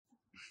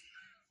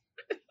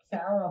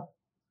Sarah.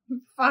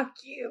 Fuck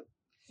you.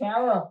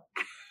 Sarah.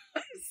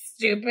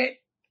 Stupid.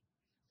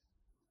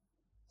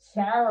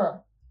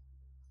 Sarah.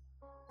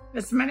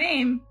 That's my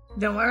name.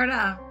 Don't wear it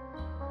up.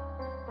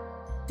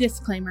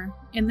 Disclaimer.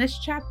 In this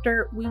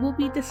chapter, we will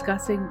be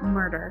discussing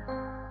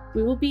murder.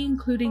 We will be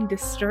including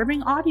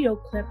disturbing audio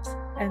clips,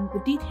 and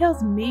the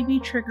details may be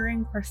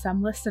triggering for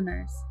some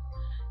listeners.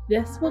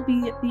 This will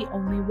be the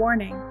only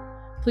warning.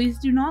 Please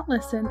do not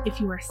listen if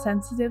you are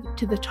sensitive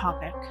to the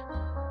topic.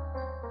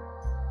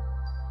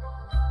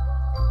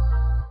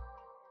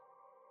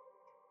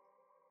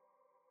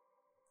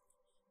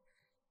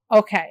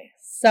 Okay,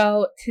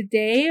 so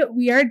today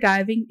we are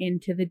diving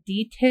into the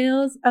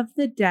details of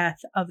the death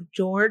of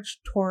George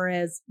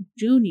Torres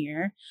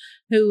Jr.,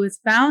 who was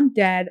found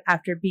dead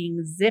after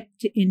being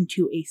zipped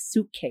into a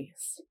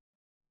suitcase.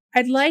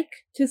 I'd like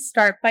to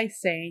start by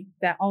saying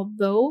that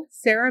although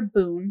Sarah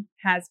Boone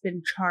has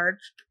been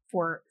charged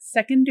for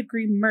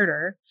second-degree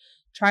murder,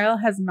 trial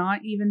has not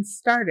even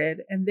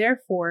started, and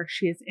therefore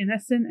she is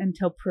innocent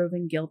until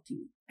proven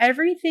guilty.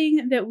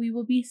 Everything that we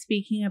will be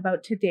speaking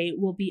about today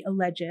will be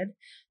alleged,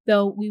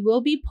 though we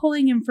will be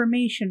pulling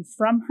information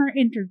from her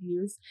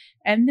interviews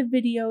and the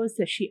videos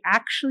that she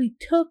actually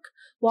took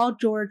while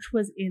George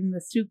was in the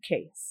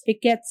suitcase.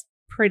 It gets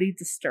pretty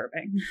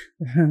disturbing.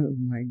 Oh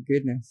my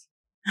goodness.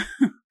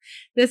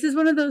 This is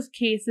one of those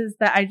cases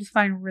that I just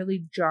find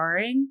really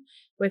jarring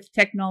with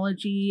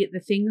technology. The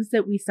things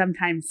that we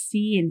sometimes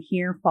see and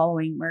hear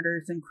following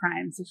murders and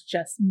crimes is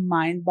just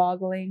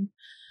mind-boggling.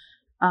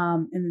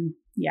 And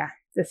yeah,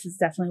 this is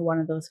definitely one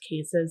of those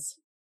cases.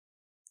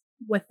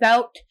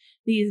 Without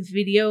these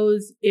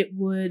videos, it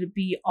would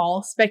be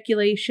all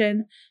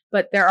speculation,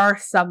 but there are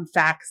some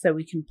facts that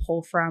we can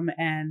pull from,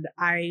 and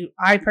I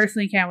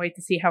personally can't wait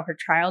to see how her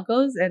trial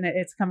goes, and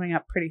it's coming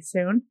up pretty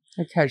soon.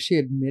 Like, has she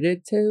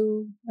admitted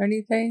to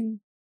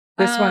anything?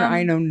 This one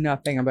I know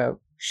nothing about.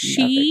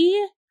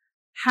 She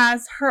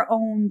has her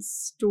own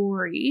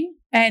story,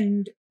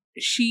 and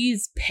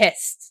she's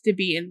pissed to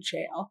be in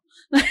jail.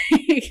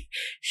 Like,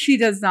 she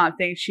does not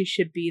think she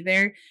should be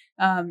there.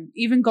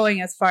 Even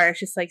going as far as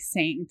just like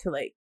saying to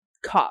like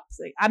cops,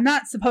 like, I'm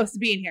not supposed to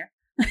be in here.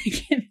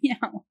 Get me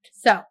out.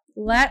 So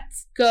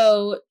let's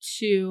go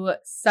to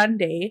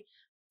Sunday,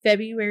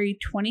 February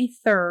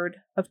 23rd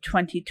of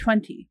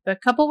 2020. The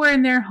couple were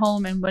in their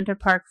home in Winter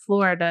Park,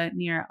 Florida,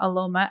 near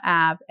Aloma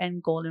Ave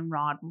and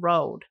Goldenrod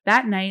Road.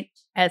 That night,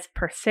 as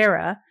per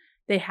Sarah,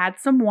 they had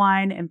some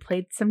wine and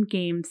played some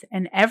games,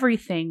 and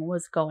everything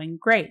was going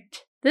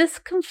great. This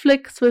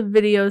conflicts with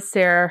videos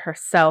Sarah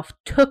herself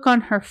took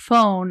on her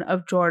phone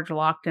of George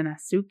locked in a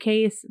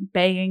suitcase,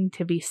 begging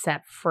to be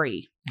set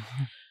free.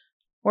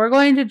 We're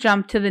going to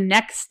jump to the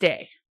next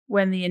day,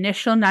 when the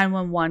initial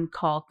 911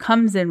 call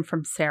comes in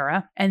from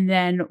Sarah. And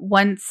then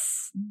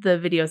once the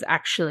videos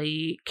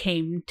actually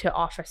came to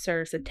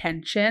officers'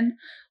 attention,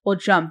 we'll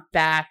jump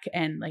back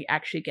and like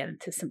actually get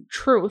into some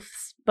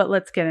truths. But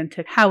let's get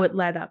into how it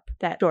led up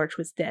that George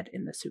was dead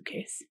in the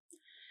suitcase.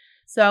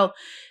 So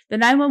the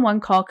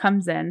 911 call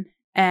comes in,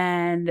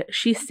 and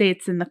she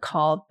states in the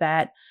call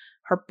that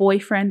her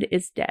boyfriend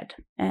is dead.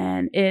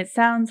 And it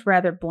sounds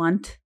rather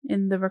blunt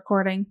in the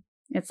recording.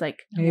 It's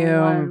like,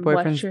 yeah, my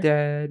boyfriend's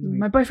dead.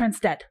 My boyfriend's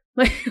dead.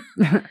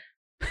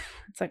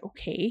 It's like,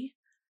 okay,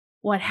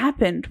 what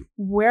happened?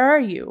 Where are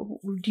you?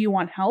 Do you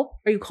want help?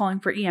 Are you calling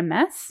for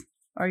EMS?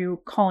 Are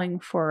you calling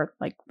for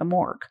like the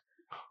morgue?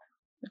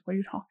 Like, what are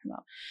you talking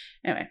about?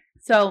 Anyway,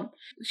 so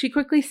she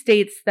quickly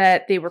states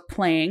that they were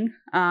playing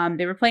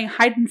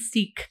hide and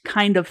seek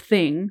kind of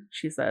thing,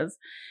 she says,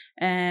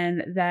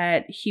 and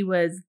that he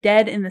was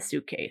dead in the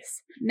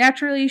suitcase.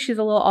 Naturally, she's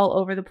a little all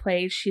over the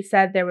place. She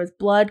said there was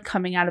blood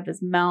coming out of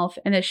his mouth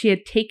and that she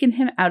had taken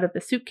him out of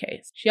the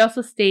suitcase. She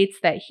also states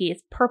that he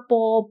is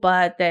purple,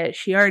 but that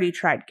she already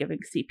tried giving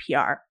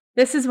CPR.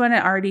 This is when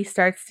it already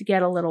starts to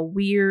get a little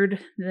weird.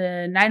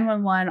 The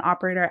 911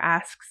 operator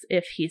asks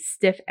if he's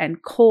stiff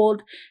and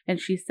cold, and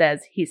she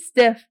says he's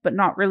stiff but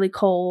not really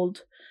cold.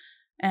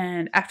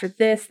 And after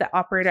this, the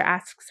operator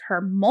asks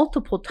her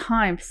multiple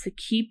times to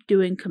keep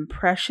doing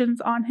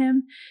compressions on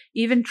him,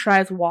 even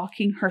tries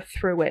walking her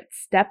through it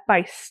step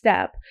by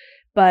step,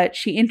 but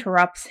she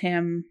interrupts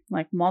him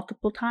like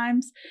multiple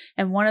times.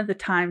 And one of the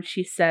times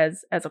she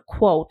says, as a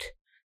quote,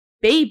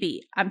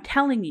 "Baby, I'm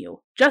telling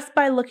you, just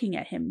by looking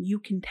at him, you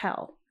can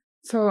tell."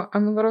 So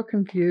I'm a little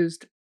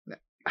confused.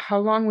 How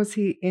long was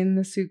he in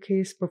the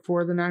suitcase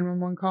before the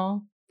 911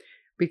 call?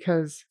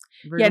 Because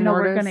we're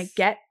going to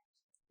get...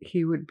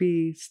 He would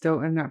be still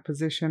in that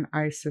position.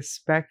 I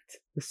suspect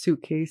the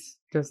suitcase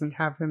doesn't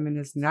have him in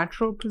his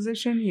natural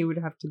position. He would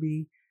have to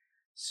be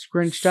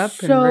scrunched up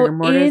and rigor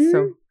mortis.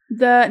 So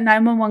the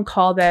 911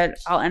 call that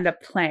I'll end up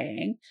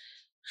playing,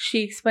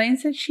 she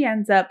explains that she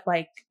ends up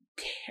like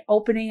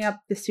opening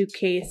up the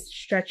suitcase,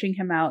 stretching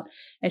him out,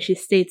 and she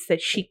states that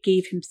she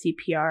gave him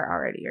CPR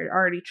already, or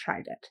already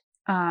tried it.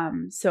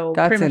 So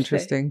that's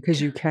interesting,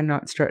 because you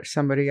cannot stretch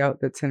somebody out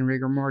that's in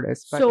rigor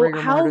mortis. But so rigor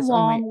how mortis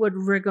long would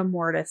rigor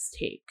mortis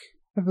take?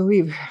 I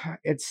believe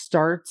it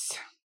starts,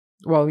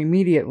 well,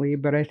 immediately,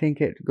 but I think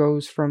it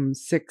goes from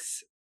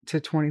 6 to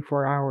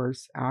 24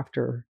 hours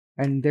after,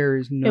 and there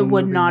is no. It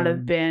would moving not them.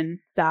 have been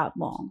that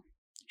long.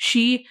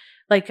 She,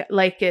 like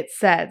it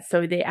said,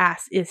 so they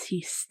asked, is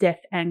he stiff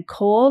and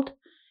cold?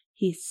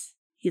 He's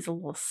a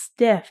little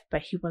stiff,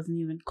 but he wasn't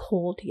even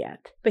cold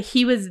yet. But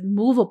he was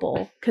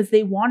movable because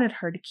they wanted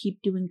her to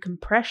keep doing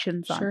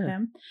compressions on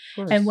him.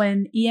 And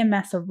when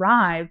EMS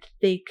arrived,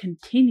 they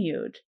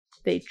continued.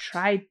 They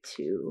tried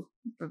to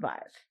revive.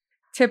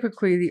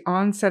 Typically, the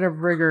onset of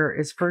rigor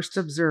is first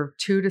observed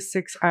 2 to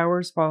 6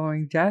 hours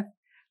following death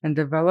and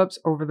develops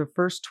over the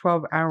first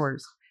 12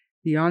 hours.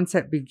 The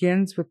onset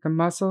begins with the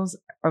muscles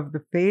of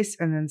the face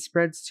and then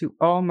spreads to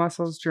all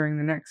muscles during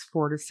the next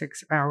 4 to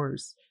 6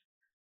 hours.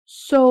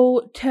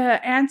 So to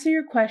answer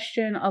your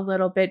question a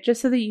little bit,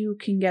 just so that you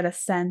can get a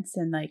sense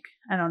and like,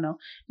 I don't know,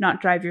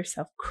 not drive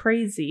yourself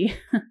crazy.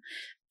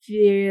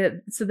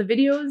 So the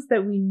videos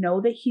that we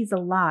know that he's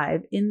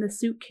alive in the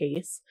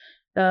suitcase,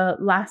 the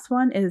last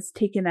one is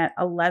taken at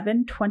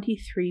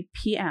 11:23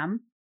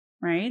 p.m.,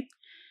 right?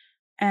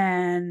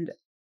 And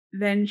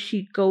then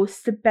she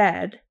goes to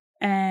bed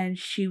and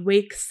she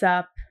wakes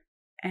up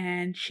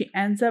and she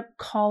ends up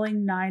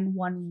calling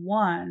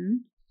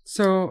 911.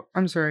 So,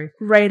 I'm sorry.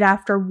 Right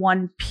after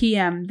 1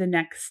 p.m. the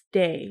next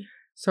day.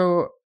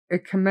 So,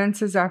 it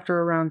commences after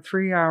around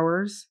 3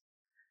 hours,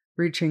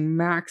 reaching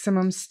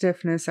maximum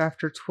stiffness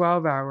after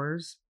 12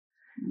 hours,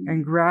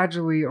 and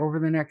gradually over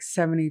the next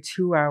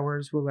 72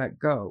 hours will let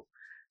go.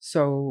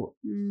 So,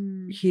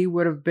 he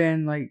would have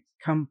been like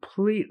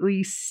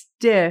completely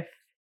stiff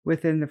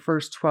within the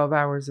first 12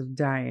 hours of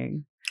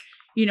dying.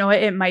 You know,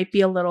 it might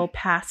be a little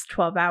past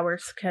 12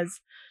 hours because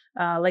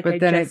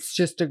it's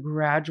just a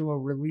gradual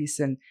release,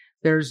 and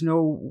there's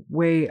no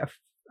way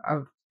a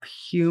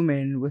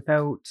human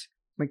without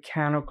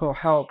mechanical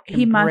help can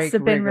he must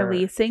have been rigor.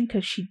 Releasing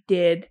because she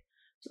did,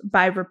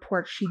 by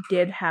report, she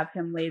did have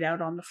him laid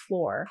out on the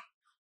floor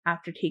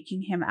after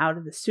taking him out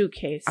of the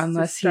suitcase.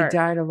 Unless he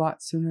died a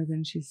lot sooner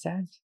than she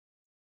said.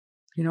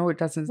 You know, it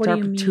doesn't start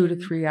for 2 to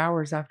 3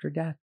 hours after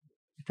death.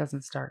 It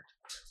doesn't start.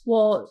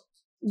 Well,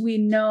 we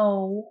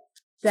know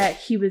that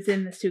he was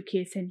in the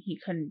suitcase and he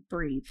couldn't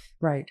breathe.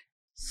 Right.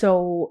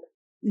 So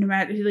no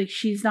matter, like,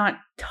 she's not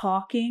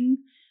talking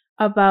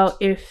about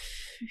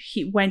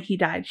when he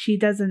died. She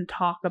doesn't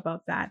talk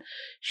about that.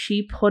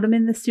 She put him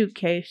in the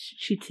suitcase.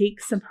 She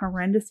takes some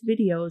horrendous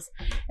videos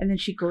and then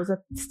she goes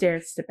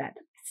upstairs to bed,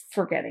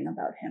 forgetting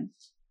about him.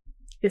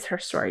 Is her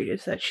story,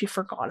 is that she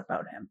forgot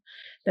about him.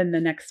 Then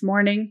the next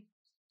morning,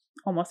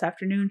 almost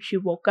afternoon, she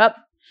woke up.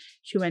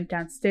 She went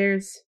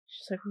downstairs.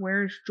 She's like,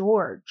 where's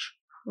George?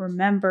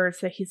 Remembers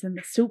that he's in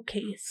the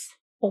suitcase.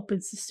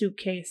 Opens the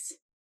suitcase.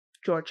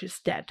 George is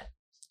dead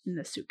in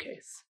the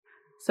suitcase.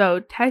 So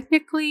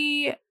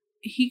technically,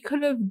 he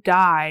could have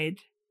died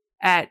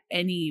at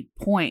any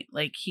point.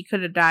 Like, he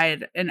could have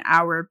died an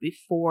hour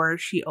before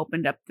she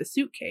opened up the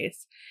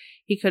suitcase.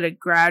 He could have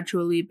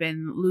gradually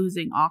been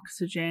losing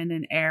oxygen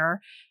and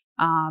air.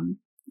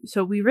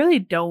 So we really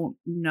don't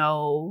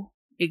know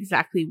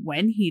exactly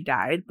when he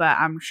died, but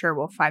I'm sure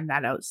we'll find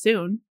that out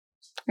soon.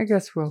 I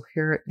guess we'll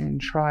hear it in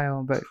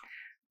trial, but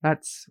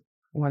that's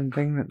one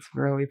thing that's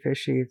really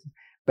fishy.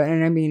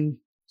 And I mean,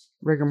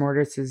 rigor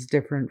mortis is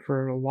different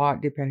for a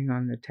lot depending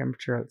on the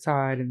temperature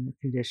outside and the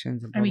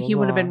conditions. And he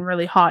would have been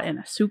really hot in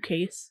a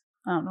suitcase.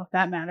 I don't know if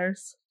that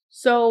matters.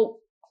 So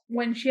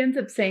when she ends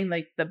up saying,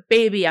 like, the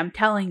baby, I'm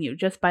telling you,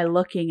 just by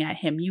looking at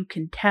him, you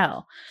can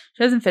tell.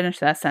 She doesn't finish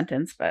that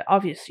sentence, but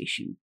obviously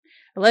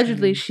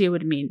allegedly she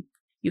would mean,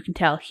 you can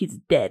tell he's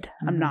dead.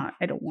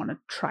 I don't want to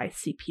try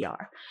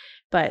CPR.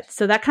 But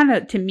so that kind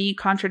of, to me,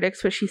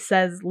 contradicts what she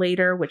says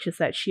later, which is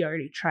that she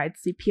already tried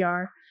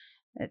CPR,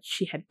 that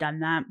she had done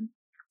that.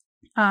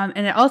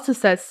 And it also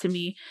says to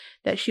me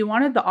that she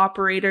wanted the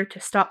operator to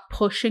stop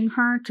pushing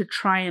her to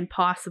try and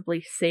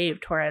possibly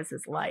save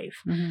Torres's life.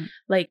 Mm-hmm.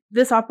 Like,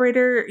 this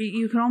operator,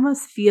 you can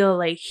almost feel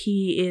like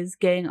he is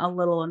getting a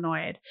little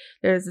annoyed.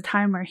 There's a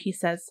time where he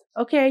says,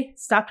 okay,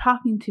 stop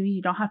talking to me.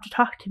 You don't have to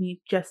talk to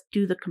me. Just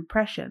do the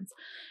compressions.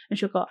 And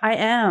she'll go, I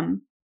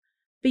am.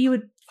 But you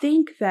would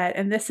think that,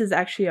 and this is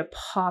actually a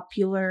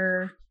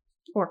popular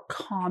or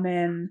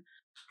common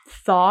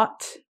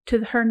thought to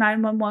her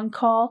 911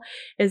 call,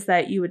 is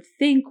that you would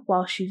think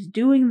while she's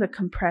doing the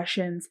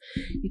compressions,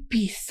 you'd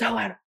be so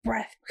out of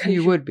breath because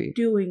you would be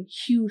doing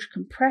huge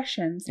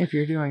compressions. If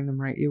you're doing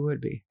them right, you would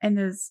be. And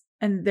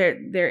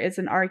there is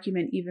an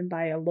argument even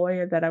by a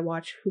lawyer that I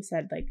watched who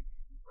said, like,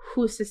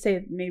 who's to say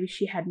that maybe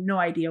she had no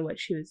idea what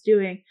she was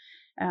doing.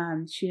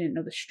 She didn't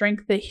know the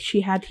strength that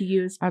she had to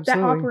use.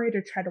 Absolutely. That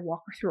operator tried to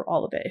walk her through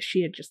all of it if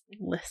she had just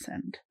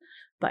listened.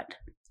 But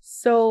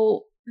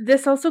so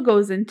this also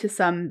goes into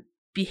some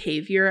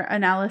behavior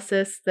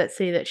analysis that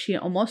say that she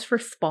almost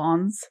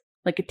responds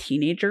like a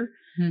teenager,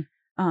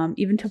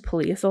 even to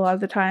police a lot of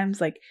the times.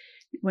 Like,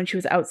 when she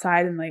was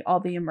outside and, like, all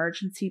the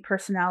emergency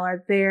personnel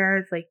are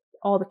there, like,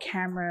 all the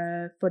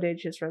camera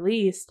footage is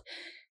released,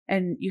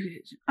 and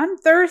I'm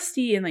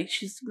thirsty, and, like,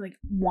 she's, like,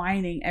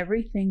 whining.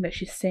 Everything that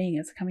she's saying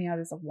is coming out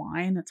as a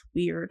whine. That's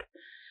weird.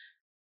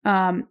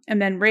 And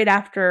then right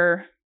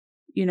after,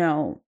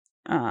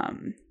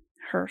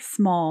 her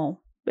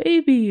small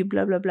baby,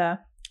 blah, blah, blah.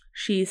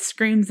 She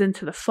screams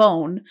into the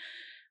phone,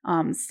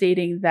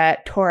 stating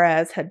that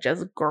Torres had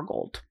just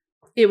gurgled.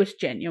 It was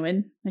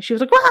genuine. And she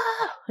was like,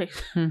 "Wah!" Like,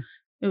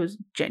 it was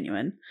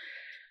genuine.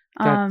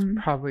 That's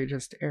probably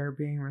just air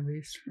being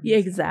released. Yeah,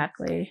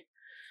 exactly.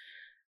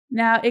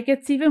 Now, it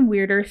gets even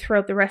weirder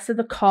throughout the rest of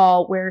the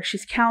call where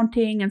she's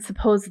counting and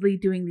supposedly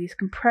doing these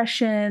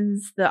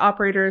compressions. The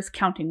operator is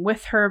counting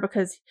with her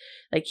because,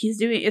 like,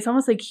 it's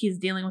almost like he's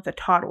dealing with a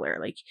toddler.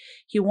 Like,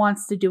 he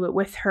wants to do it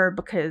with her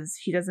because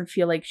he doesn't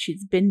feel like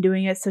she's been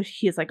doing it. So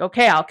he's like,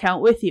 okay, I'll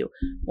count with you.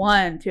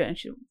 1, 2, and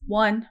she,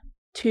 1,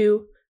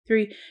 2,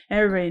 3. And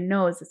everybody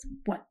knows it's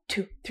 1,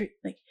 2, 3.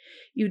 Like,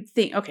 you'd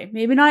think, okay,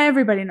 maybe not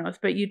everybody knows,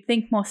 but you'd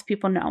think most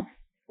people know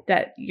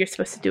that you're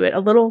supposed to do it a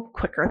little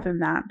quicker than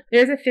that.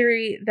 There's a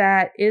theory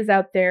that is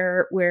out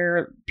there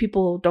where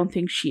people don't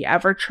think she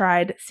ever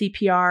tried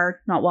CPR,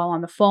 not while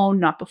on the phone,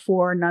 not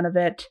before, none of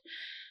it.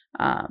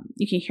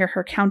 You can hear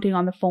her counting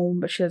on the phone,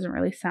 but she doesn't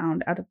really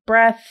sound out of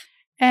breath.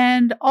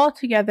 And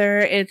altogether,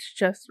 it's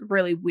just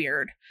really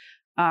weird.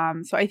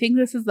 So I think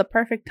this is the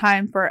perfect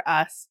time for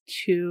us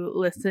to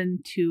listen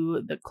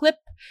to the clip,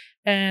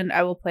 and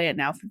I will play it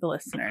now for the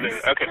listeners.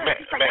 Okay,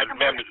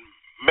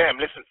 ma'am,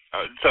 listen.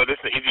 So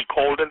listen, is he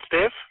cold and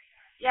stiff?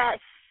 Yes.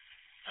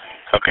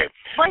 Okay.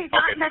 Well, he's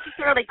not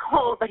necessarily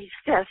cold, but he's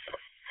stiff.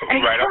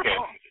 And Right, he's okay.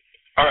 purple.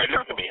 All right,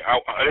 listen to me.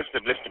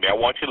 Listen to me. I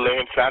want you to lay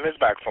him flat on his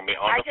back for me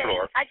on the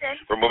floor. I did.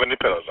 Removing the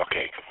pillows,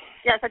 okay.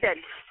 Yes, I did.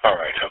 All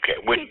right, okay.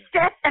 He's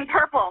stiff and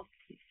purple.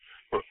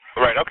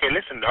 Right, okay,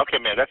 listen. Okay,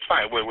 man, that's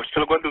fine. We're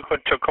still going to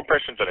do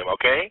compressions on him,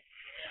 okay?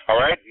 All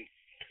right?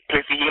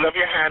 Place the heel of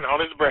your hand on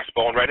his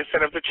breastbone, right in the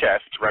center of the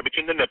chest, right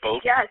between the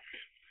nipples. Yes.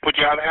 Put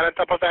your other hand on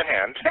top of that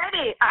hand.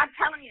 Baby, I'm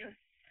telling you.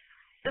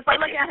 Just by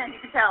looking at him,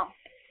 you can tell.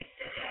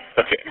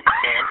 Okay.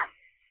 And?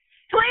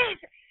 Please.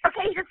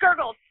 Okay, he just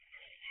gurgled.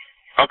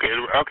 Okay.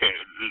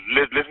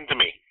 Listen to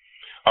me.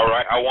 All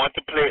right. I want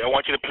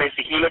you to place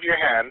the heel of your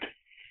hand.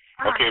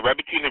 Okay, right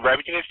between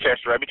his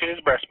chest, right between his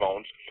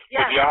breastbones.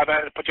 Yes.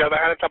 Put your other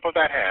hand on top of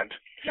that hand.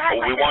 Yes,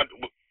 we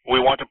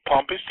want to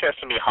pump his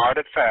chest to me hard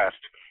and fast,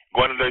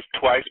 going to this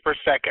twice per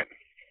second.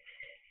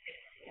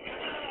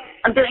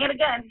 I'm doing it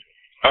again.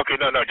 Okay,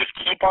 no, just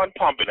keep on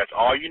pumping. That's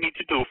all you need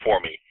to do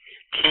for me.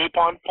 Keep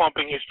on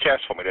pumping his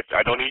chest for me.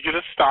 I don't need you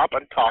to stop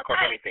and talk or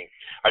anything.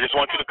 I just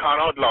want you to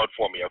count out loud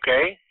for me,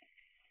 okay?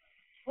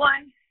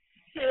 1,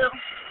 2,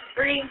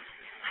 3,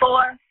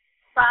 4,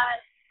 5,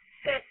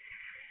 6,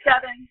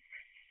 7,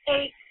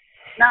 8,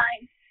 9,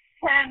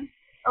 10,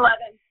 11,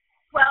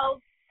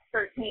 12,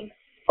 13,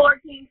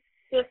 14,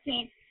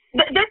 15.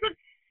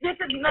 This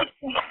is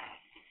mixing.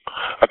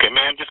 Okay,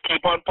 ma'am, just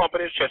keep on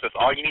pumping his chest. That's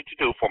all you need to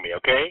do for me,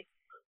 okay?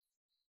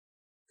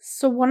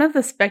 So one of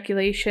the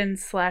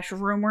speculations /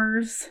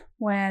 rumors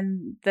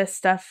when this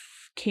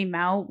stuff came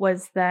out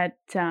was that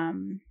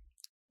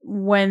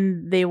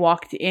when they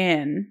walked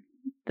in,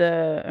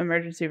 the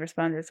emergency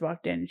responders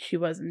walked in, she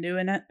wasn't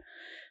doing it.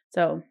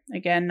 So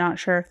again, not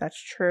sure if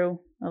that's true.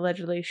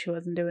 Allegedly, she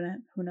wasn't doing it.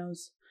 Who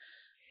knows?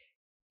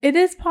 It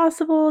is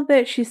possible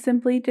that she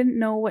simply didn't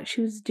know what she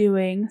was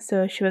doing,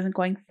 so she wasn't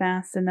going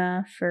fast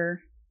enough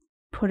or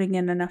putting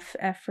in enough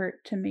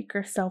effort to make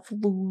herself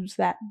lose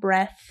that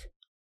breath.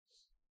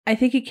 I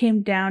think it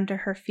came down to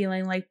her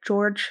feeling like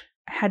George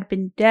had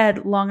been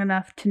dead long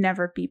enough to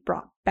never be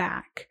brought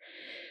back.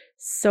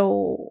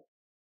 So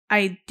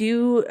I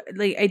do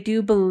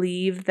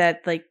believe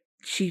that like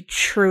she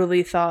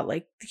truly thought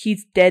like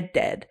he's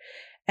dead.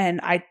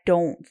 And I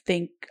don't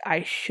think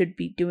I should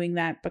be doing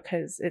that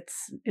because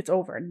it's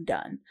over and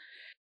done.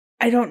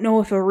 I don't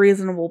know if a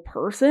reasonable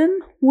person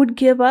would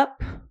give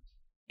up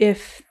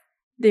if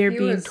they're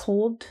being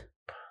told.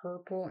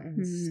 Purple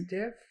and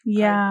stiff.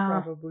 Yeah.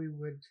 I probably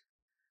would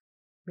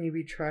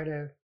maybe try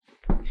to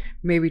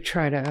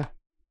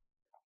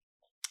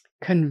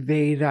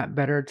convey that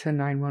better to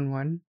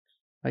 911.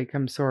 Like,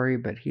 I'm sorry,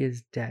 but he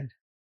is dead.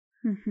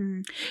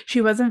 Mm-hmm. She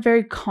wasn't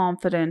very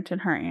confident in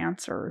her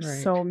answers,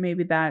 right. So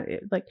maybe that,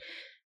 but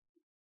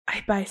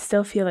I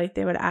still feel like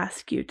they would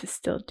ask you to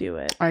still do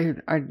it. I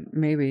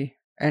maybe,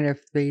 and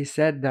if they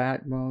said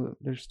that, well,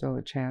 there's still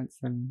a chance.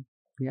 Then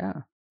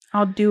yeah,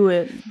 I'll do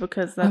it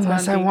because that's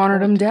unless I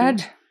wanted him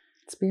dead.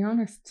 Let's be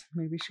honest.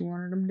 Maybe she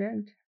wanted him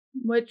dead.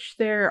 Which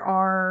there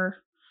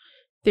are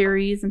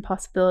theories and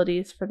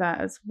possibilities for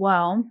that as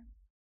well.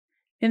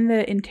 In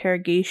the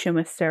interrogation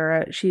with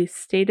Sarah, she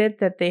stated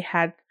that they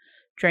had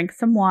drank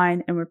some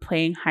wine and were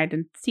playing hide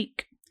and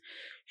seek.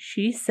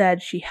 She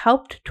said she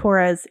helped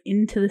Torres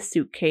into the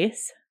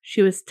suitcase.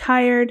 She was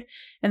tired,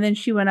 and then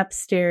she went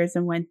upstairs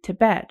and went to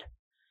bed.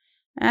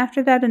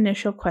 After that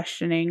initial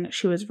questioning,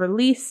 she was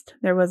released.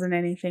 There wasn't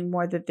anything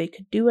more that they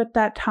could do at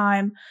that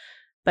time,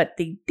 but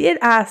they did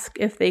ask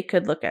if they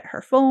could look at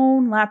her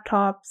phone,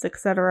 laptops,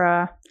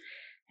 etc.,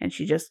 and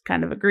she just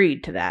kind of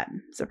agreed to that,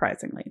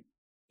 surprisingly.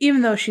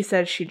 Even though she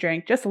said she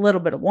drank just a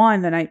little bit of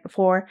wine the night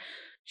before,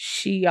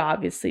 she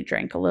obviously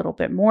drank a little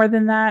bit more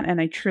than that,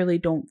 and I truly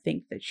don't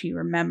think that she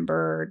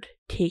remembered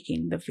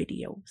taking the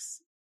videos.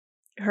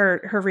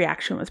 her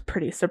reaction was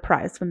pretty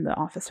surprised when the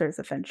officers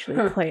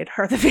eventually played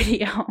her the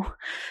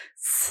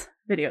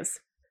videos.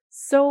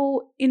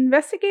 So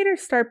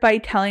investigators start by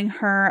telling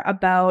her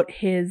about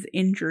his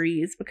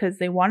injuries because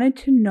they wanted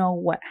to know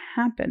what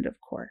happened, of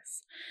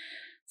course.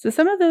 So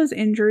some of those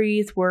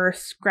injuries were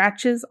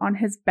scratches on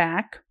his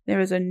back. There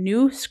was a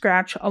new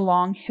scratch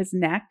along his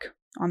neck,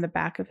 on the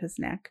back of his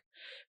neck,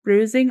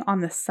 bruising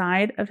on the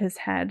side of his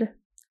head,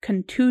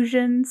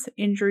 contusions,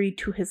 injury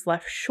to his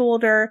left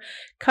shoulder,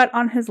 cut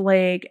on his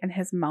leg, and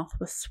his mouth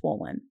was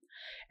swollen.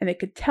 And they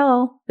could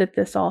tell that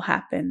this all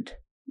happened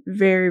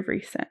very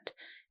recent.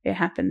 It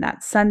happened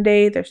that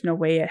Sunday. There's no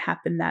way it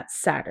happened that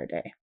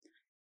Saturday.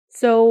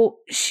 So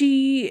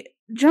she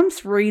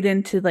jumps right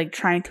into like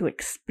trying to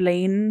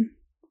explain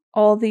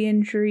all the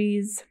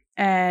injuries.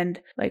 And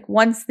like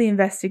once the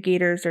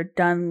investigators are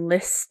done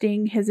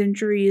listing his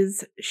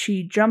injuries,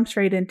 she jumps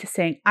right into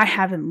saying, I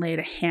haven't laid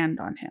a hand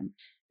on him.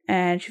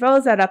 And she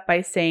follows that up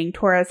by saying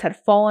Torres had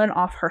fallen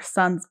off her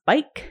son's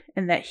bike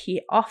and that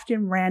he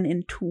often ran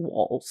into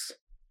walls.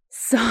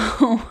 So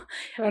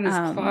that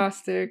is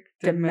classic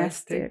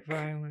domestic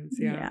violence.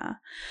 Yeah.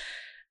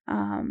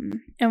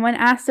 And when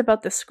asked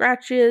about the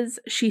scratches,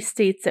 she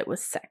states it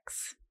was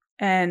sex.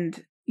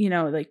 And, you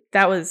know, like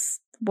that was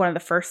one of the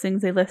first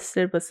things they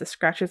listed was the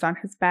scratches on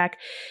his back.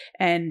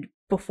 And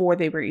before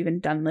they were even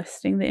done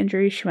listing the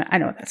injuries, she went, I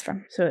know what that's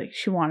from. So like,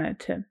 she wanted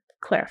to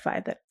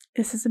clarify that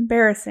this is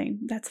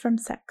embarrassing. That's from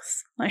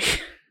sex.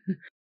 Like,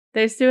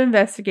 there's 2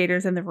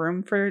 investigators in the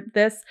room for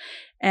this,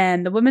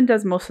 and the woman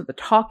does most of the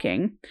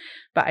talking.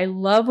 But I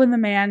love when the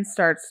man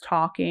starts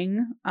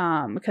talking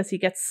because he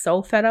gets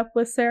so fed up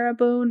with Sarah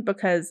Boone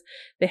because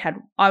they had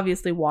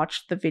obviously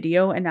watched the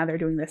video and now they're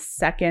doing this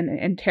second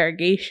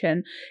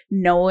interrogation,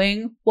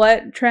 knowing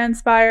what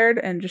transpired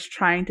and just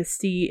trying to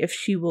see if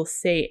she will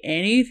say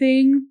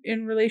anything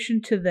in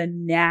relation to the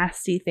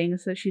nasty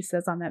things that she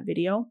says on that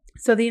video.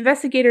 So the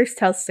investigators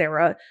tell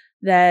Sarah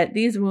that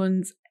these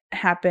wounds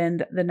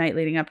happened the night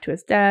leading up to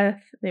his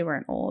death. They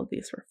weren't old,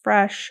 these were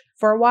fresh.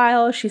 For a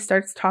while, she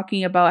starts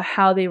talking about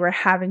how they were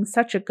having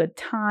such a good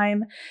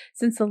time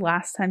since the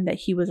last time that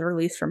he was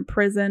released from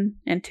prison.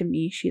 And to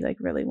me, she like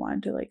really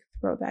wanted to like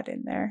throw that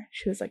in there.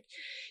 She was like,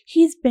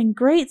 he's been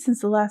great since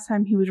the last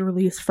time he was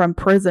released from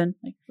prison.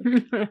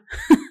 Like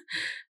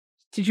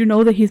did you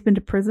know that he's been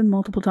to prison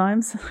multiple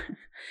times?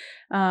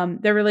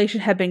 Their relation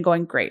had been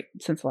going great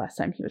since the last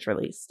time he was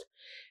released.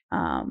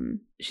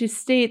 She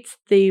states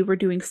they were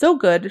doing so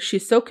good.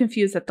 She's so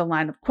confused at the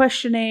line of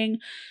questioning.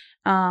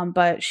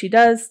 But she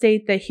does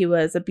state that he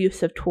was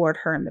abusive toward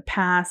her in the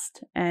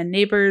past. And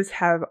neighbors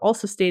have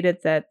also stated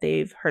that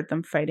they've heard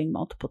them fighting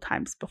multiple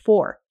times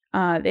before.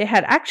 They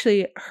had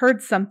actually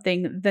heard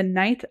something the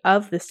night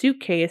of the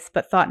suitcase,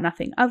 but thought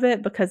nothing of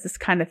it because this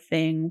kind of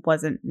thing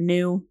wasn't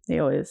new. They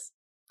always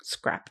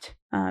scrapped.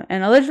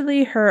 And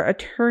allegedly her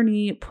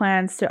attorney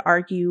plans to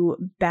argue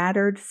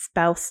battered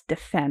spouse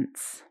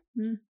defense.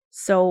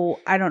 So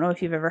I don't know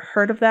if you've ever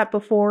heard of that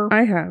before.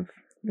 I have.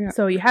 Yeah.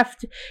 So you have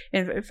to,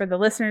 and for the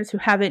listeners who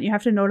haven't, you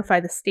have to notify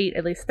the state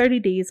at least 30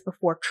 days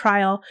before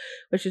trial,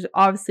 which is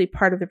obviously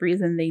part of the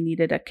reason they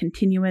needed a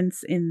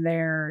continuance in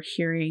their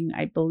hearing,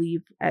 I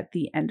believe, at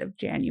the end of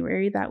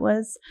January, that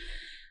was.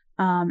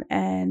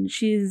 And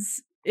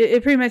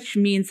it pretty much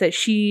means that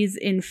she's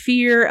in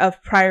fear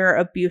of prior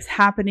abuse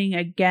happening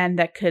again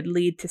that could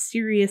lead to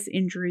serious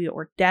injury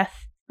or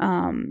death.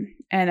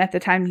 And at the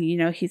time, you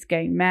know, he's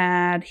getting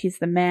mad. He's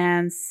the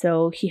man,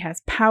 so he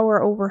has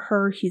power over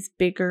her. He's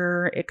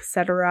bigger,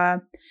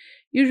 etc.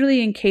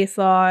 Usually in case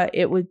law,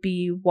 it would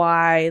be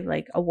why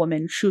like a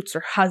woman shoots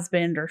her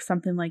husband or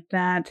something like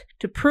that.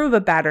 To prove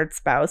a battered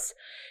spouse,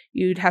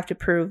 you'd have to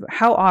prove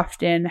how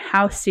often,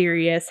 how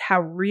serious,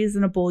 how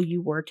reasonable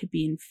you were to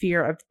be in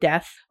fear of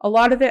death. A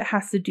lot of it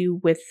has to do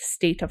with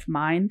state of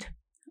mind.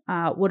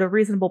 Would a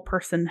reasonable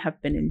person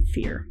have been in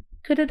fear?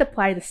 Could it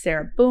apply to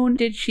Sarah Boone?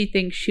 Did she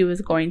think she was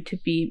going to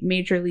be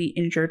majorly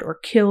injured or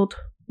killed?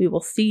 We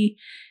will see,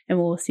 and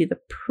we will see the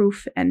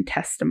proof and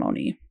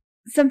testimony.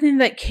 Something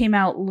that came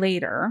out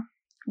later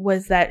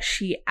was that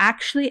she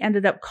actually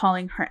ended up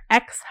calling her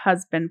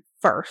ex-husband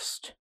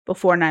first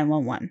before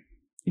 911.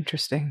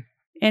 Interesting.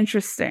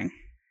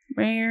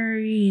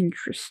 Very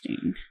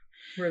interesting.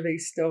 Were they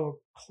still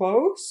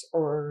close,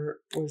 or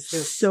was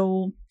this...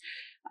 So,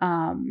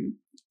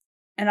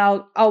 and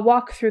I'll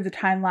walk through the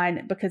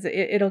timeline because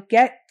it'll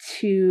get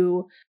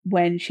to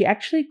when she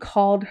actually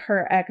called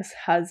her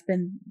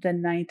ex-husband the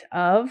night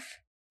of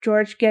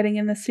George getting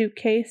in the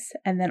suitcase,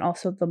 and then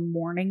also the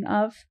morning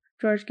of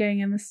George getting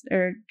in this,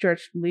 or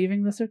George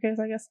leaving the suitcase,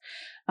 I guess.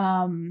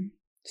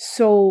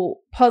 So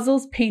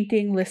puzzles,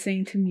 painting,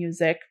 listening to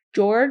music.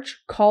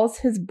 George calls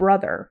his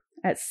brother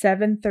at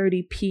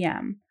 7:30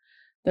 p.m.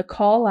 The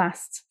call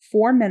lasts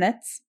 4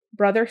 minutes.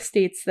 Brother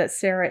states that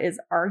Sarah is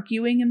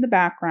arguing in the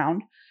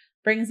background.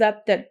 Brings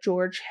up that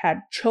George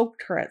had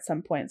choked her at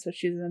some point. So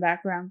she's in the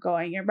background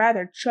going, your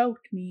brother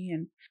choked me.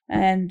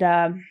 And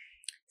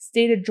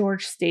stated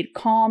George stayed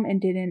calm and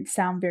didn't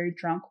sound very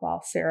drunk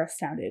while Sarah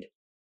sounded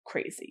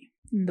crazy.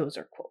 And those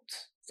are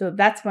quotes. So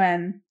that's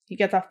when he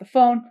gets off the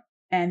phone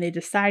and they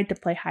decide to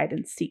play hide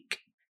and seek.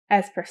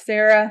 As per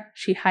Sarah,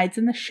 she hides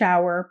in the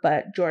shower,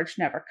 but George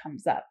never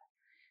comes up.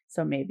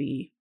 So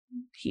maybe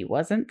he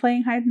wasn't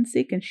playing hide and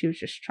seek and she was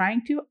just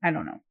trying to. I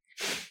don't know.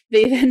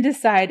 They then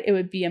decide it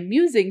would be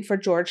amusing for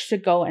George to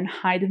go and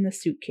hide in the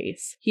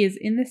suitcase. He is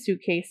in the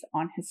suitcase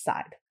on his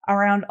side.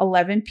 Around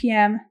 11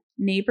 p.m.,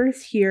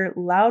 neighbors hear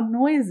loud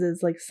noises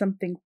like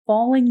something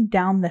falling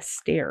down the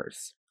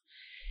stairs.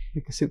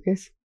 Like a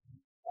suitcase?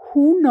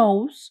 Who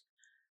knows?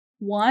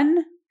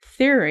 One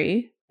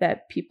theory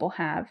that people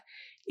have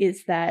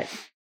is that,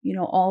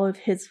 all of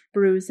his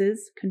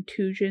bruises,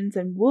 contusions,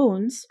 and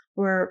wounds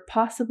were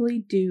possibly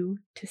due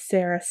to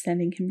Sarah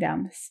sending him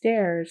down the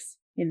stairs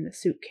in the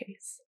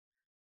suitcase.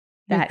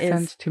 That Makes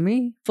sense to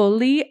me.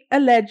 Fully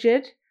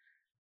alleged,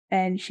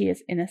 and she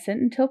is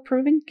innocent until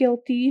proven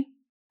guilty.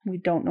 We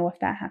don't know if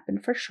that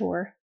happened for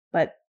sure,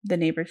 but the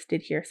neighbors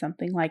did hear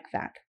something like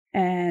that.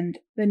 And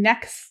the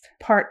next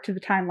part to the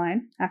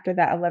timeline after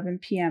that 11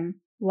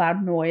 p.m.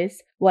 loud noise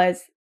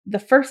was the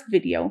first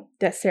video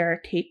that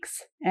Sarah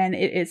takes, and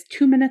it is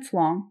 2 minutes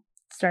long,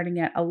 starting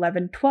at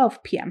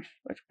 11:12 p.m.,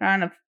 which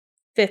kind of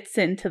fits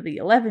into the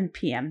 11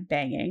 p.m.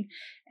 banging.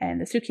 And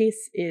the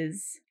suitcase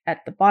is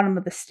at the bottom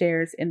of the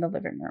stairs in the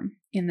living room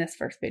in this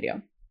first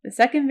video. The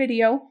second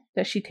video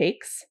that she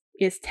takes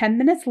is 10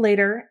 minutes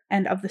later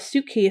and of the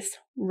suitcase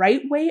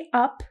right way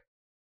up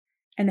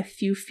and a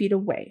few feet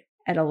away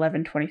at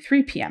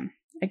 11:23 p.m.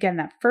 Again,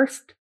 that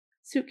first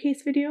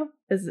suitcase video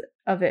is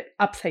of it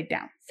upside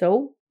down.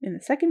 So in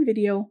the second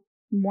video,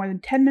 more than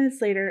 10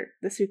 minutes later,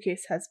 the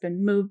suitcase has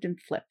been moved and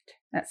flipped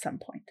at some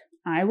point.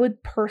 I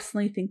would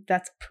personally think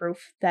that's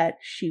proof that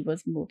she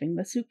was moving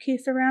the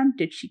suitcase around.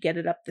 Did she get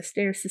it up the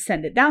stairs to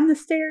send it down the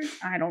stairs?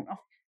 I don't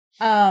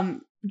know.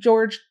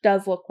 George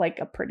does look like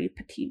a pretty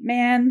petite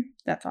man.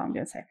 That's all I'm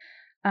going to say.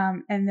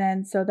 And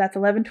then, so that's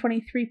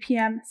 11:23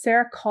 p.m.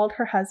 Sarah called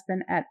her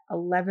husband at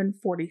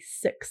 11:46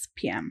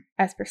 p.m.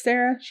 As per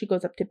Sarah, she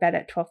goes up to bed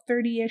at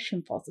 12:30ish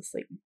and falls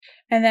asleep.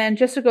 And then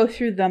just to go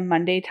through the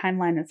Monday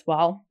timeline as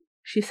well,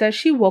 she says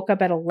she woke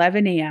up at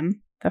 11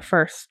 a.m., the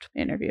first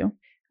interview.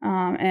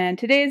 And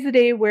today is the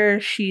day where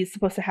she's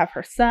supposed to have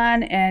her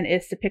son and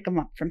is to pick him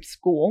up from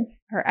school.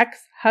 Her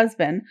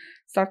ex-husband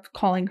starts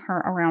calling her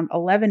around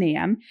 11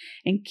 a.m.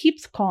 and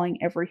keeps calling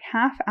every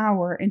half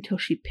hour until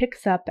she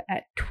picks up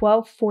at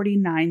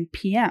 12:49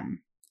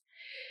 p.m.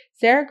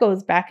 Sarah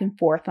goes back and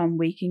forth on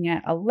waking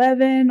at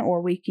 11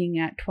 or waking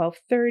at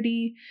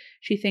 12:30.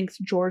 She thinks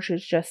George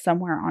is just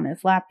somewhere on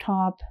his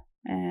laptop.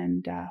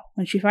 And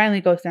when she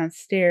finally goes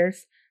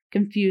downstairs,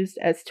 confused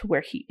as to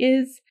where he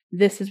is,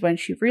 this is when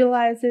she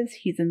realizes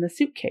he's in the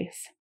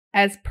suitcase.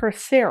 As per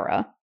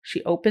Sarah,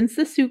 she opens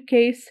the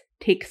suitcase,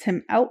 takes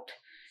him out,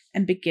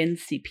 and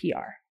begins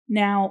CPR.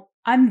 Now,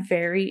 I'm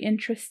very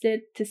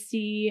interested to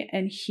see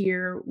and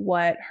hear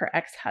what her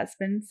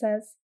ex-husband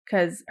says,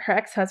 because her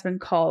ex-husband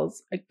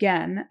calls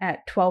again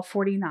at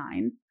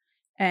 12:49,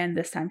 and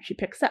this time she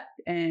picks up,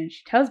 and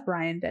she tells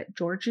Brian that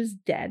George is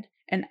dead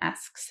and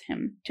asks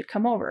him to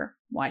come over.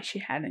 Why she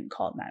hadn't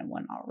called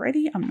 911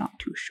 already, I'm not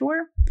too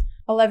sure.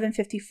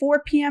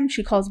 11:54 p.m.,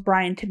 she calls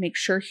Brian to make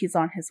sure he's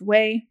on his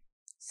way.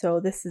 So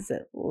this is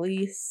at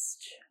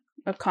least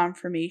a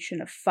confirmation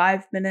of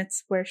 5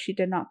 minutes where she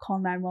did not call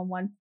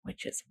 911,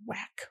 which is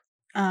whack.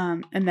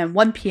 And then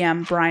 1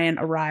 p.m., Brian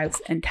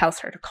arrives and tells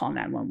her to call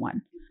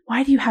 911.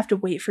 Why do you have to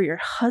wait for your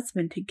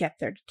husband to get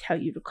there to tell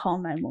you to call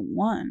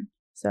 911?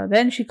 So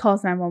then she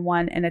calls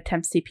 911 and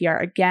attempts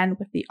CPR again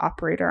with the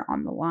operator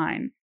on the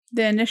line.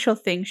 The initial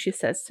thing she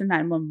says to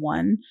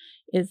 911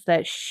 is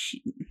that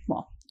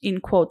in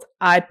quotes,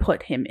 I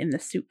put him in the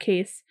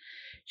suitcase.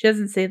 She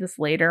doesn't say this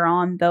later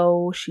on,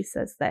 though. She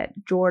says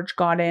that George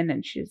got in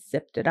and she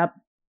zipped it up.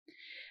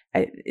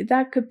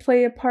 That could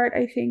play a part,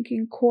 I think,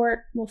 in court.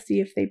 We'll see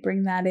if they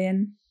bring that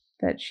in,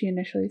 that she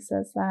initially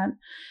says that.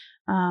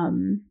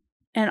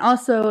 And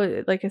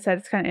also, like I said,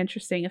 it's kind of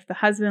interesting. If the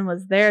husband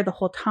was there the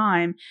whole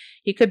time,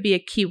 he could be a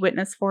key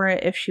witness for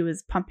it if she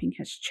was pumping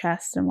his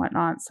chest and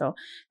whatnot. So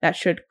that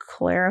should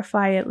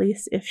clarify at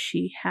least if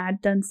she had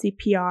done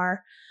CPR.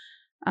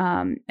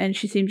 And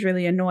she seems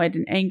really annoyed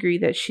and angry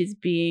that she's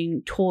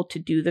being told to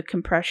do the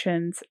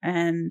compressions,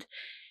 and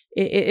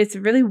it's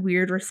a really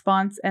weird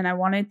response. And I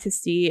wanted to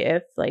see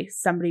if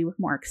somebody with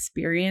more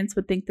experience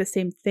would think the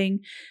same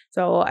thing.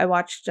 So I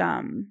watched,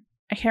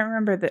 I can't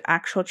remember the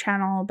actual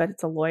channel, but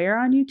it's a lawyer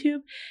on YouTube,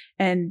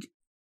 and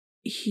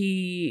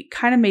he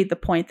kind of made the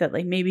point that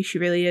maybe she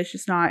really is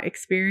just not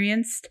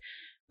experienced,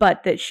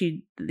 but that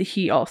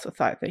he also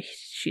thought that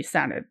she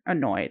sounded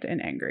annoyed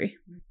and angry.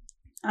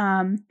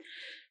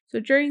 So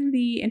during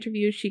the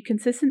interview, she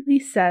consistently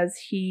says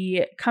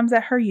he comes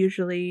at her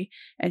usually,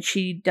 and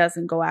she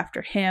doesn't go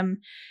after him.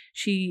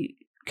 She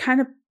kind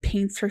of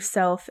paints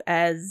herself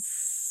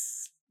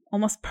as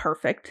almost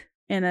perfect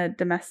in a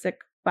domestic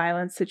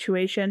violence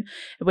situation,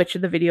 which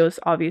the videos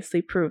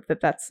obviously prove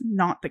that that's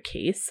not the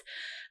case.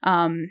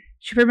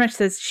 She pretty much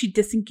says she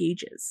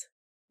disengages.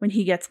 When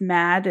he gets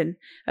mad and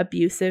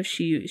abusive,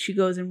 she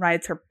goes and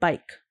rides her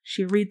bike.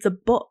 She reads a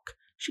book.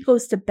 She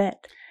goes to bed.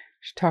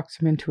 She talks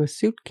him into a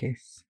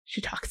suitcase. She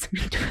talks him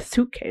into a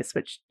suitcase,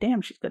 which,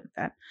 damn, she's good at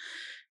that.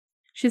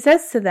 She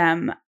says to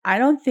them, I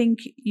don't think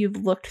you've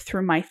looked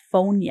through my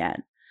phone yet,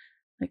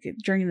 like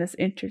during this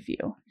interview.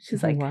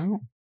 She's like,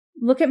 wow.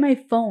 Look at my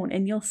phone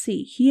and you'll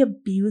see he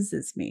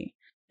abuses me.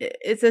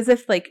 It's as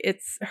if like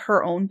it's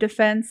her own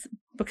defense,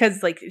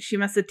 because like she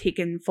must have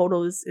taken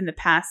photos in the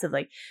past of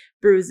like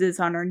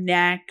bruises on her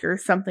neck or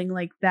something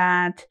like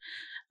that.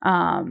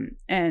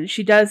 And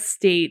she does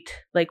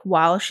state, like,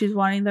 while she's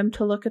wanting them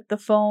to look at the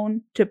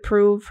phone to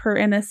prove her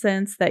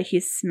innocence, that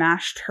he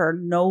smashed her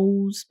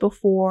nose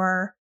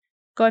before.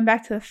 Going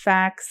back to the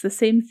facts, the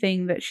same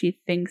thing that she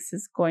thinks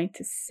is going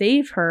to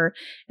save her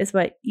is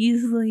what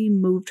easily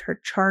moved her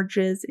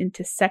charges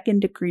into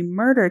second-degree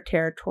murder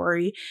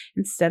territory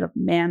instead of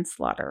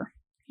manslaughter.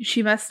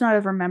 She must not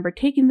have remembered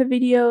taking the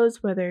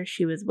videos, whether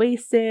she was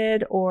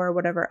wasted or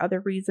whatever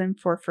other reason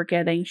for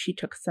forgetting she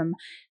took some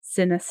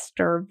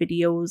sinister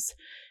videos.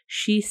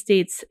 She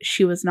states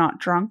she was not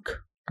drunk.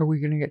 Are we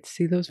going to get to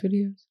see those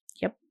videos?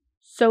 Yep.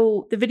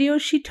 So the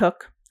videos she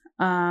took,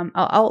 I'll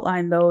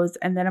outline those,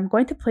 and then I'm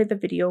going to play the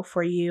video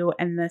for you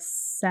and the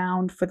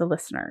sound for the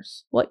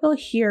listeners. What you'll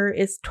hear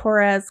is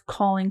Torres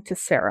calling to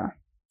Sarah,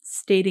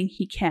 stating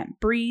he can't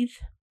breathe.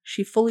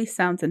 She fully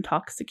sounds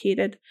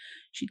intoxicated.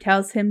 She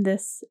tells him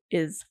this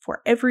is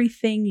for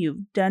everything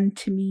you've done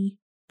to me.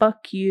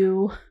 Fuck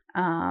you.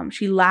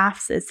 She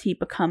laughs as he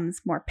becomes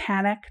more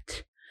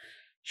panicked.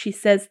 She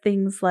says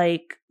things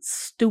like,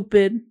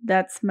 stupid,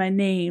 that's my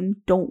name,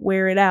 don't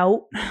wear it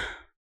out.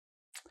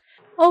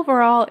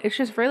 Overall, it's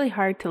just really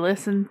hard to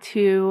listen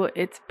to.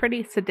 It's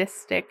pretty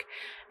sadistic,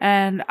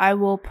 and I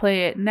will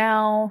play it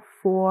now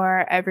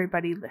for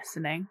everybody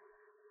listening.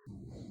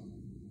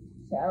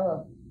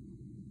 Sarah.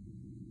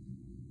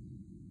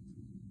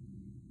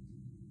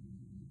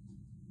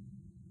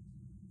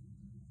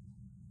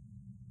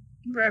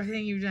 For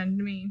everything you've done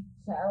to me.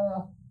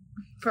 Sarah.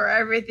 For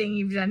everything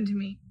you've done to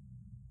me.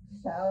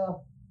 Sarah.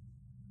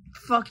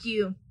 Fuck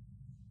you.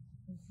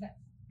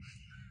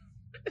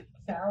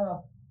 Sarah.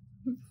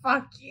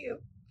 Fuck you.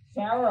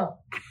 Sarah.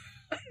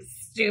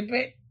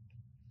 Stupid.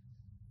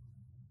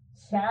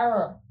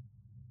 Sarah.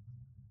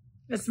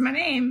 That's my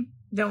name.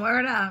 Don't wear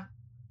it up.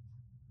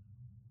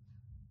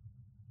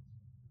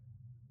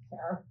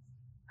 Sarah.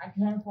 I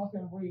can't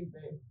fucking breathe,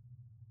 babe.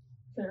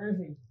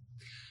 Seriously.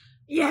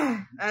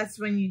 Yeah, that's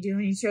when you do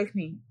when you choke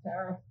me.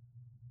 Sarah.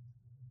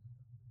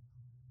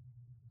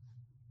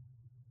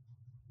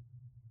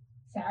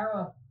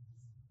 Sarah.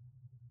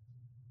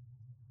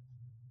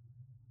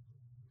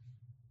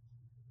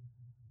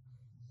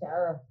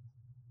 Sarah.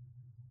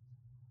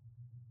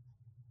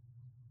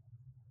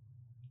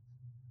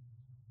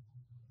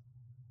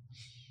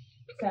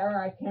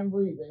 Sarah, I can't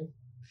breathe, babe.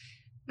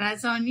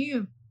 That's on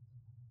you.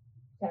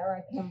 Sarah,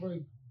 I can't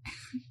breathe.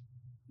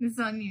 It's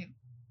on you.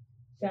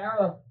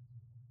 Sarah.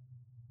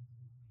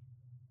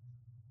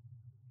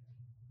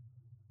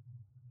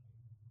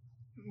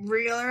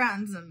 Real or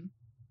ransom.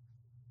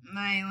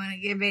 I want to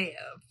get video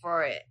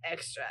for it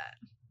extra.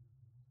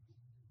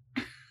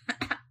 Because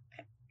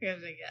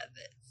I got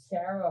this.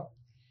 Sarah.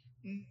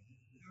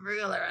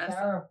 Real or ransom.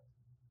 Sarah.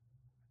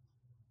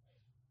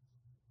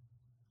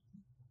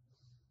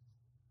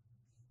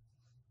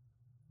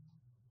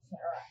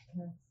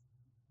 Sarah,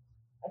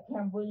 I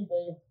can't breathe,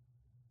 babe.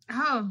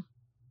 Oh.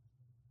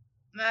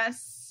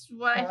 That's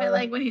what I feel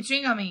like when you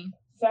ching on me.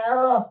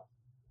 Sarah.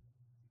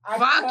 I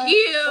Fuck can't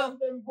you.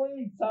 fucking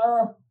breathe,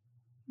 Sarah.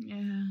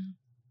 Yeah.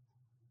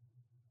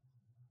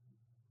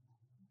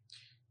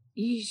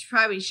 You should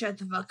probably shut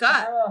the fuck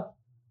up. Sarah.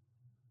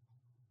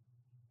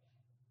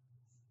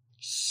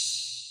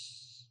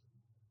 Shh.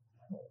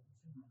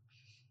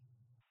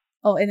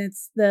 Oh, and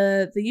it's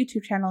the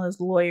YouTube channel is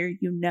Lawyer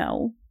You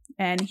Know,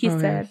 and he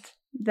said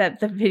that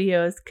the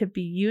videos could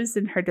be used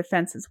in her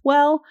defense as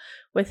well,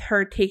 with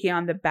her taking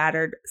on the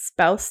battered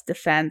spouse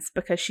defense,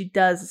 because she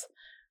does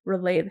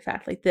relay the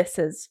fact like this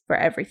is for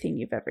everything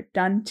you've ever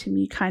done to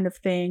me kind of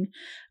thing.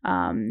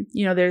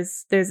 You know,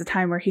 there's a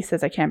time where he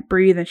says I can't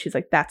breathe, and she's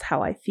like, that's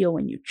how I feel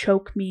when you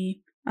choke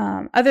me.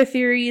 Other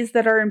theories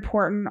that are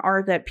important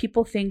are that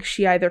people think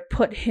she either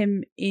put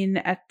him in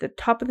at the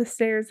top of the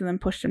stairs and then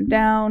pushed him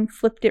down,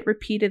 flipped it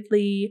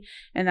repeatedly,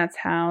 and that's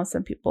how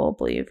some people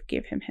believe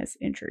gave him his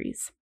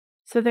injuries.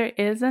 So there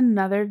is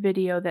another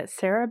video that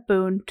Sarah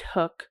Boone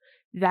took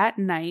that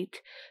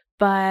night,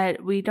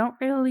 but we don't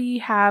really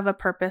have a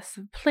purpose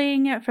of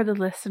playing it for the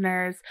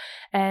listeners,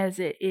 as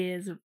it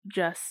is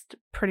just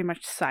pretty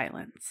much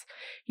silence.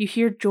 You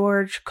hear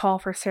George call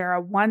for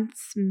Sarah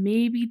once,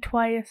 maybe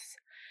twice,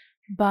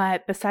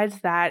 but besides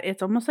that,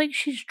 it's almost like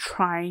she's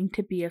trying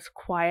to be as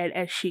quiet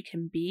as she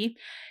can be.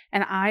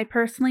 And I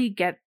personally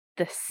get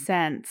the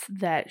sense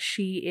that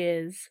she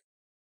is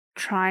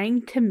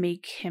trying to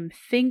make him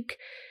think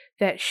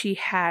that she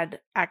had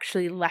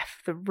actually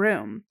left the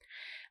room.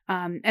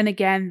 And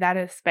again, that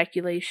is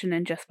speculation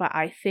and just what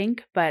I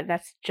think, but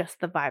that's just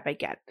the vibe I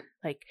get.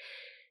 Like,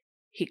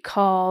 he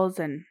calls,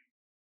 and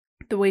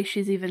the way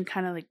she's even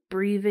kind of like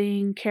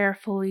breathing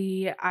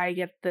carefully, I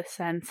get the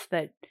sense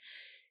that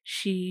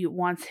She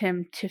wants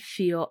him to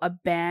feel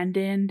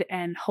abandoned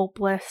and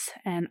hopeless.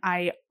 And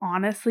I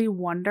honestly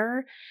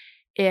wonder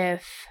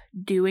if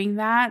doing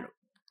that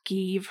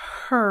gave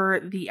her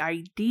the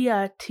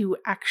idea to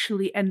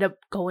actually end up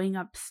going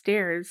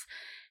upstairs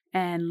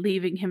and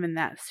leaving him in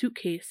that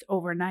suitcase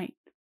overnight.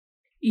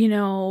 You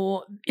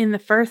know, in the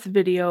first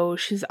video,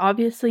 she's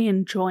obviously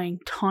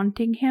enjoying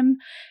taunting him,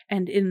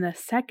 and in the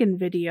second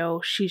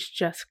video, she's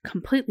just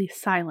completely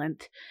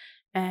silent,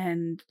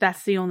 and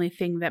that's the only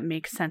thing that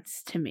makes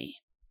sense to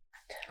me.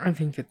 I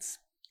think it's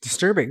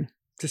disturbing,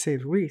 to say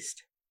the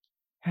least.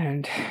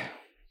 And,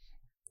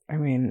 I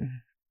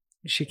mean,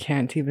 she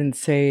can't even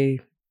say,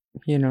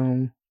 you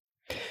know,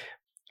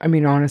 I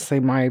mean, honestly,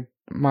 my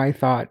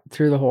thought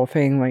through the whole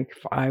thing, like,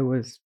 if I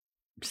was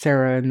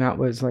Sarah and that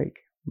was, like,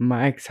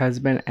 my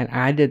ex-husband and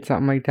I did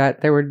something like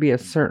that, there would be a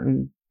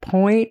certain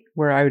point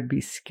where I would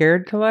be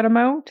scared to let him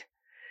out.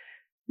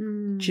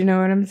 Do you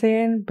know what I'm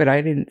saying? But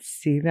I didn't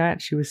see that.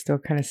 She was still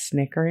kind of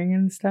snickering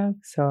and stuff.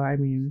 So, I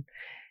mean,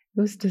 it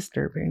was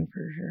disturbing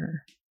for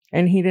sure.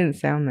 And he didn't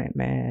sound that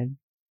mad.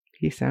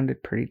 He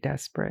sounded pretty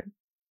desperate.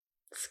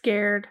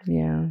 Scared.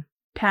 Yeah.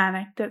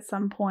 Panicked at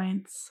some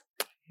points.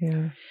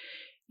 Yeah.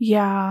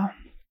 Yeah.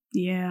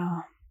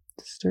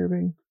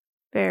 Disturbing.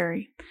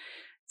 Very.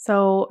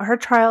 So her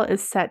trial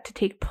is set to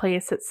take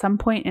place at some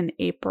point in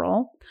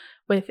April,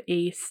 with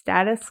a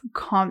status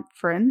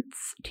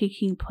conference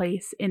taking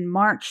place in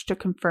March to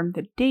confirm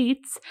the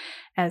dates,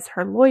 as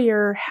her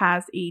lawyer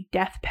has a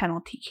death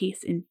penalty case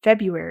in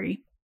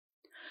February.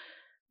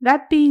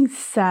 That being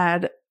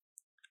said,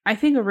 I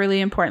think a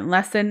really important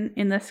lesson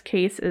in this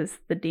case is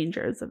the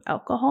dangers of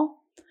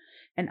alcohol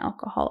and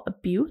alcohol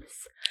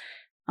abuse.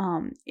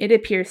 It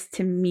appears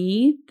to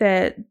me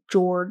that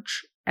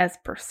George, as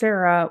per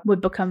Sarah,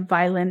 would become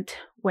violent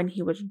when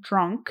he was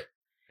drunk.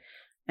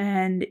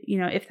 And, you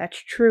know, if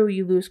that's true,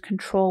 you lose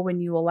control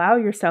when you allow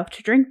yourself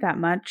to drink that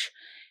much.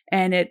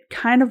 And it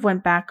kind of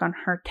went back on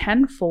her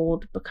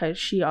tenfold because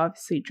she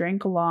obviously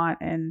drank a lot.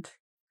 And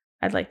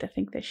I'd like to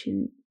think that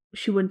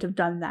she wouldn't have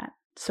done that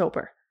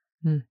sober.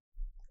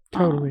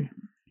 Totally.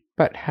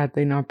 But had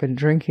they not been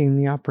drinking,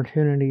 the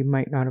opportunity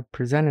might not have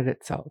presented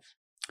itself.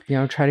 You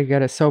know, try to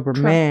get a sober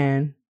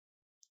man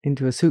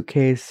into a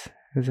suitcase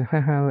as a,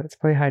 let's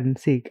play hide and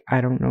seek. I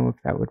don't know if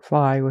that would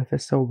fly with a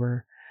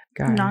sober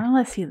guy. Not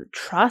unless he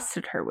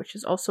trusted her, which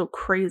is also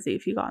crazy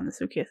if he got in the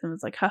suitcase and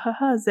was like,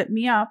 zip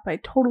me up. I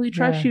totally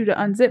trust you to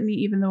unzip me,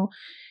 even though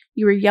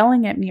you were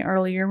yelling at me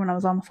earlier when I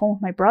was on the phone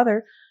with my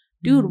brother.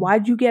 Dude,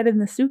 why'd you get in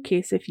the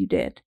suitcase if you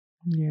did?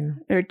 Yeah.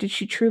 Or did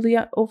she truly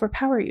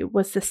overpower you?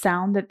 Was the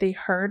sound that they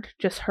heard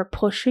just her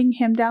pushing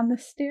him down the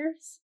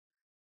stairs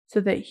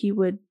so that he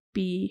would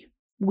be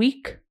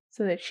weak,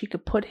 so that she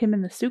could put him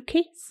in the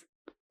suitcase?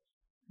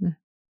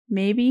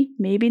 Maybe,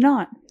 maybe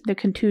not. The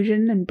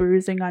contusion and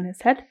bruising on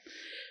his head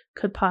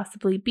could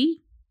possibly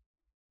be.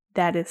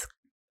 That is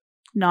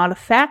not a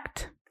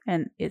fact,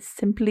 and it's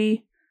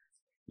simply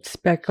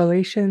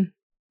speculation.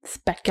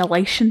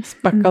 Speculation.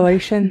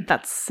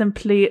 That's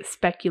simply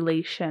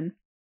speculation.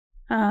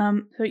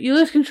 So you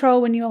lose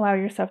control when you allow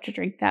yourself to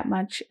drink that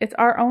much. It's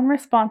our own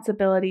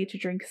responsibility to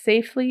drink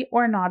safely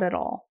or not at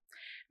all.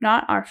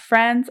 Not our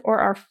friends or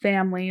our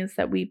families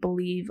that we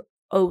believe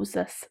owes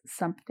us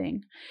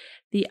something.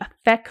 The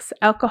effects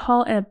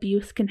alcohol and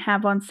abuse can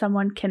have on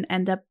someone can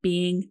end up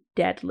being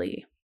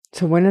deadly.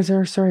 So when is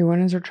her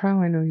trial?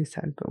 I know you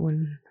said, but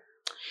when?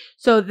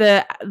 So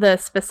the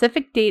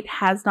specific date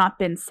has not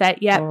been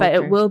set yet, but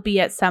it will be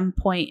at some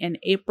point in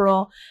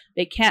April.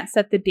 They can't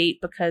set the date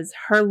because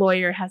her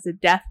lawyer has a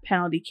death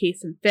penalty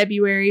case in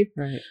February.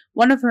 Right.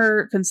 One of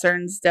her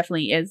concerns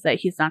definitely is that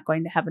he's not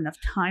going to have enough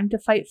time to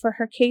fight for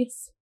her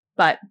case,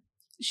 but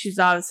she's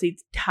obviously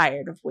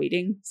tired of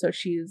waiting. So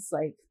she's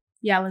like,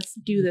 yeah, let's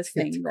do this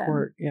thing then.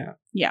 Court. Yeah.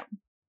 Yeah.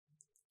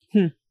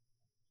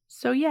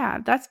 So yeah,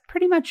 that's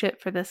pretty much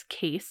it for this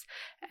case,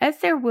 as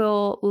there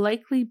will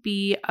likely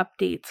be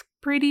updates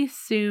pretty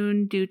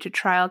soon due to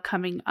trial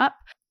coming up.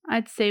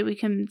 I'd say we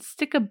can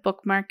stick a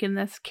bookmark in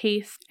this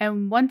case,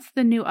 and once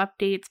the new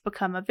updates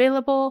become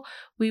available,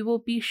 we will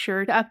be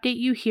sure to update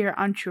you here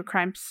on True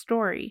Crime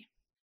Story.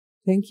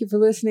 Thank you for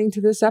listening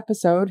to this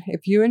episode.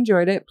 If you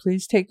enjoyed it,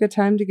 please take the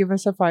time to give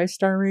us a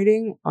 5-star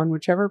rating on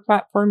whichever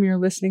platform you're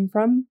listening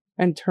from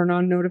and turn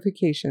on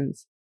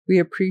notifications. We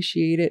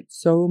appreciate it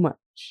so much.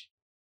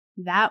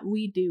 That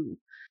we do.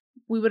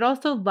 We would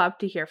also love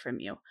to hear from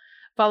you.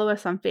 Follow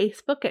us on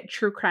Facebook at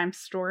True Crime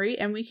Story,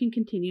 and we can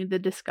continue the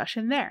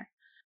discussion there.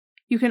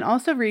 You can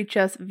also reach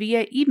us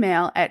via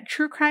email at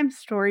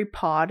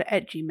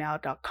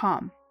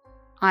truecrimestorypod@gmail.com.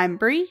 I'm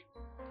Bree.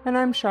 And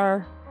I'm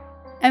Shar.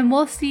 And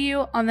we'll see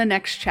you on the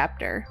next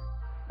chapter.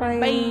 Bye.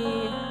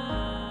 Bye.